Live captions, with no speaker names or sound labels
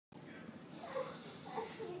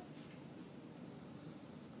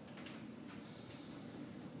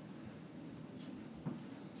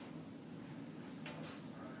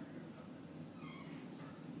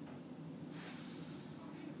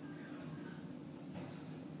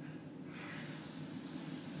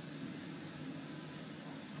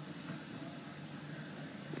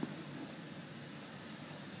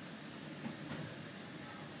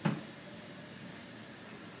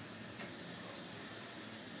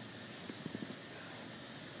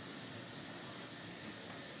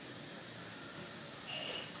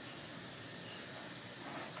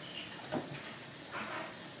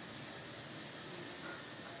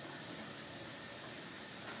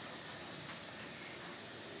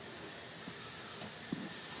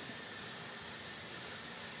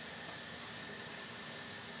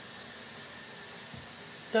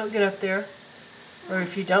Don't get up there. Or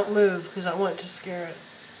if you don't move, because I want to scare it.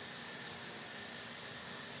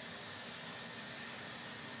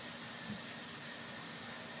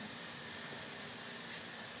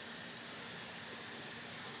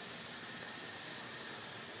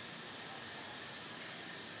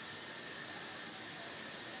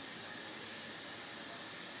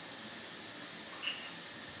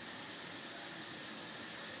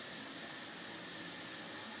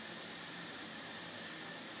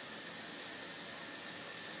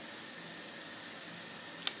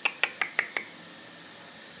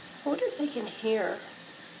 I wonder if they can hear.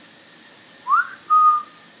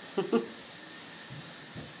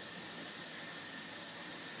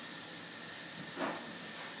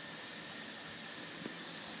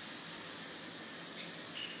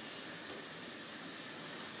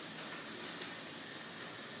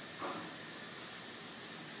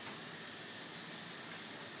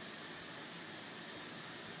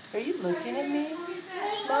 Are you looking at me?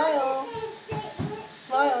 Smile.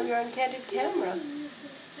 Smile, you're on candid camera.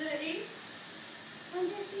 Did it eat? Did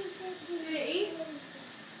it eat?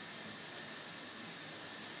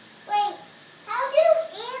 Wait, how do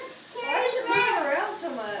ants carry Why are you around? moving around so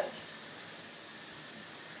much?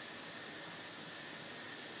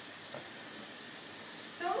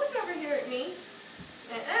 Don't look over here at me.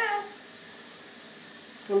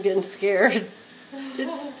 I'm getting scared.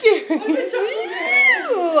 It's scary.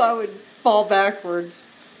 Ew, I would fall backwards.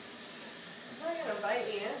 I'm not gonna bite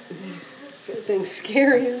you. That thing's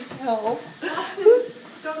scary as hell. Austin,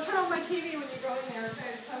 don't turn on my TV when you go in there,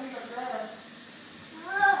 okay? It's time to go grab. I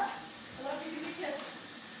love you. Give me a kiss.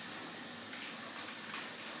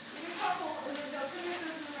 Give me a couple, and then don't put this in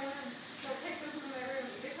my room. Don't take this in my room.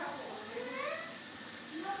 Give me a couple, baby.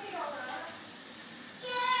 You don't need all that.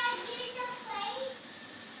 Can I get the plate?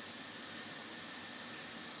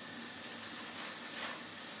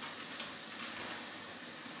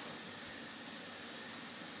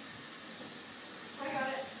 I got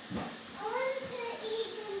it. I wanted to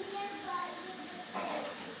eat and get by with the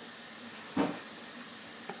plate.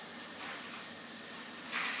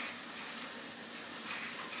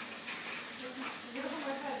 Get over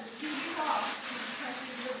my head. The TV's off.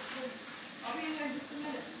 I'll be in there in just a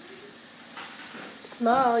minute.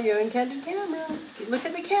 Smile, you're in candid camera. Look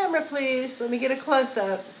at the camera, please. Let me get a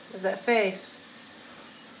close-up of that face.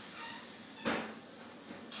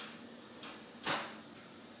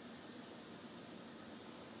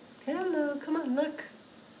 Hello, come on, look.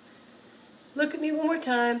 Look at me one more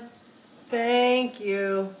time. Thank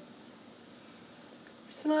you.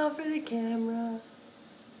 Smile for the camera.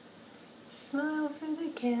 Smile for the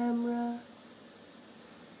camera.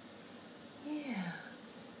 Yeah.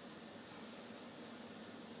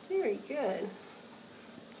 Very good.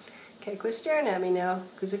 Okay, quit staring at me now,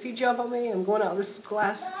 because if you jump on me, I'm going out this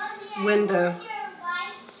glass window.